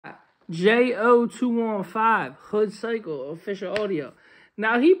JayOhh215, Hood Cycle, official audio.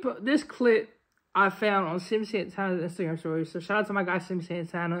 Now, he put this clip I found on Sim Santana's Instagram story. So, shout out to my guy, Sim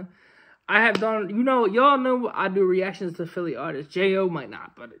Santana. I have done, you know, y'all know I do reactions to Philly artists. J.O. might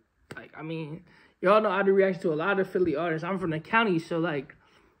not, but, like, I mean, y'all know I do reactions to a lot of Philly artists. I'm from the county, so, like,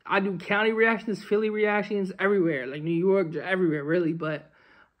 I do county reactions, Philly reactions, everywhere. Like, New York, everywhere, really. But,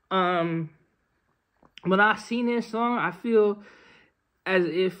 when I seen this song, I feel as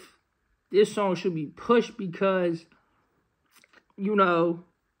if this song should be pushed because, you know,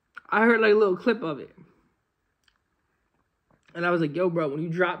 I heard like a little clip of it. And I was like, yo, bro, when you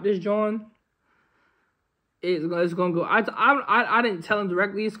drop this, John, it's going to go. I didn't tell him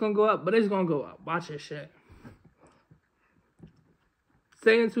directly it's going to go up, but it's going to go up. Watch this shit.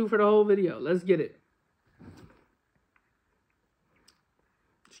 Stay in tune for the whole video. Let's get it.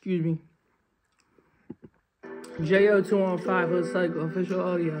 Excuse me. JayOhh215, Hood Cycle, official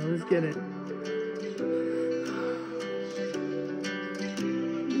audio. Let's get it.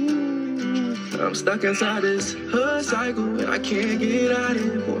 I'm stuck inside this hood cycle and I can't get out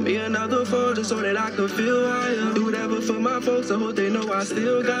of it. Want me another phone just so that I can feel higher. Do whatever for my folks, I hope they know I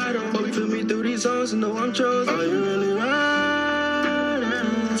still got them. But we put me through these songs and know I'm chosen. Are you really right?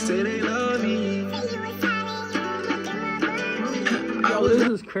 Say they love me. This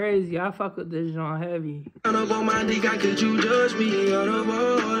is crazy. I fuck with this John heavy. Up on my dick, how could you judge me? Out of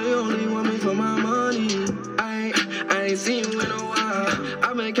all, they only want me for my money. I ain't seen you in a while.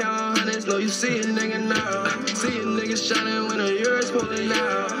 I've been counting hundreds, know you see a nigga now. See a nigga shining when a year's pulling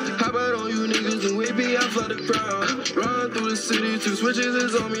out. How about all you niggas and we be out for the crowd? Run through the city, 2 switches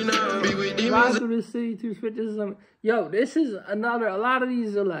is on me now. Be with demons. Run through the city, 2 switches is on me. Yo, this is another, a lot of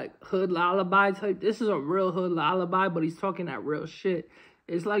these are like hood lullaby type. This is a real hood lullaby, but he's talking that real shit.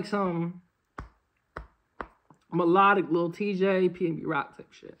 It's like some melodic little TJ, PNB rock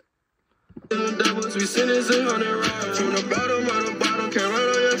type shit. Well,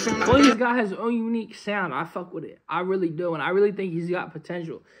 he's got his own unique sound. I fuck with it. I really do. And I really think he's got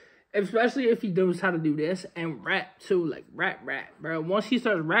potential. Especially if he knows how to do this and rap too. Like rap, bro. Once he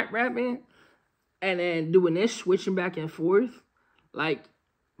starts rapping and then doing this, switching back and forth, like,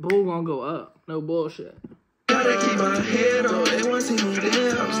 bull gonna go up. No bullshit. Gotta keep my head on. They want to see me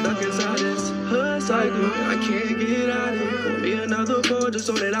there. I'm stuck inside this hood cycle. I can't get out of it. Want me another phone just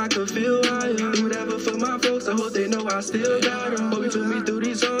so that I can feel higher. Do whatever for my folks. I hope they know I still got them. But we put me through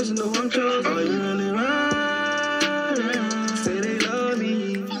these songs and know I'm chosen. Are you really right? Say they love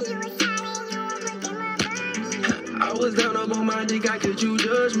me. I was down up on my dick. How could you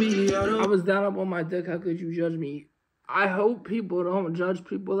judge me? I was down up on my dick. How could you judge me? I hope people don't judge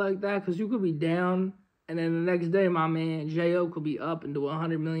people like that, because you could be down. And then the next day, my man, J.O. could be up and doing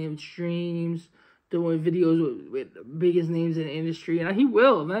 100 million streams, doing videos with the biggest names in the industry. And he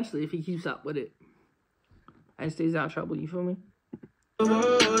will eventually if he keeps up with it and stays out of trouble. You feel me? They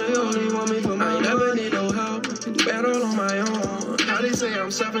only want me for my never need no help. Battle on my own. How they say I'm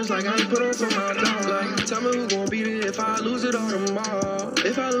selfish, like I ain't put on for my dog. Like, tell me who gon' beat it if I lose it all tomorrow.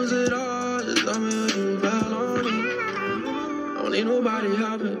 If I lose it all, just tell me who you fell on me. Don't need nobody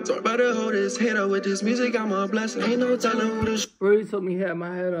helping. So I better hold his head up with this music. I'm a blessing. Ain't no telling who this. Bro, he told me he had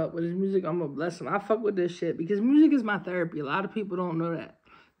my head up with his music. I'm a blessing. I fuck with this shit because music is my therapy. A lot of people don't know that.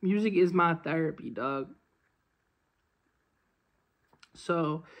 Music is my therapy, dog.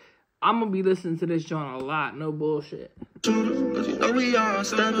 So I'm gonna be listening to this joint a lot. No bullshit. Cause you know we all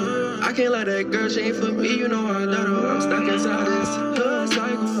stepping. I can't let that girl, she ain't for me. You know I love her. I'm stuck inside this hood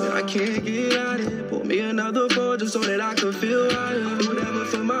cycle and I can't get out of it. Put me another phone just so that I can feel higher. Do whatever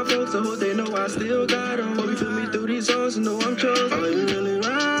for my folks. I hope they know I still got them. But we put me through these songs and know I'm chosen. Are you really right?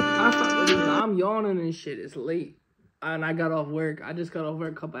 I fuck with this. I'm yawning and shit. It's late. And I got off work. I just got off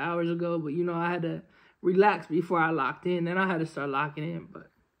work a couple hours ago. But you know, I had to relax before I locked in. Then I had to start locking in. But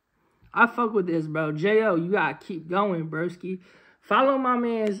I fuck with this, bro. J.O., you gotta keep going, broski. Follow my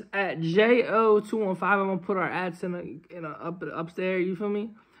mans at JayOhh215. I'm gonna put our ads in upstairs. You feel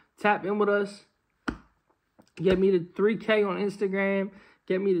me? Tap in with us. Get me to 3K on Instagram.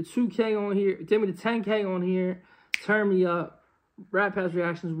 Get me to 2K on here. Get me to 10K on here. Turn me up. Rap Pass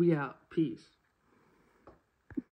Reactions, we out. Peace.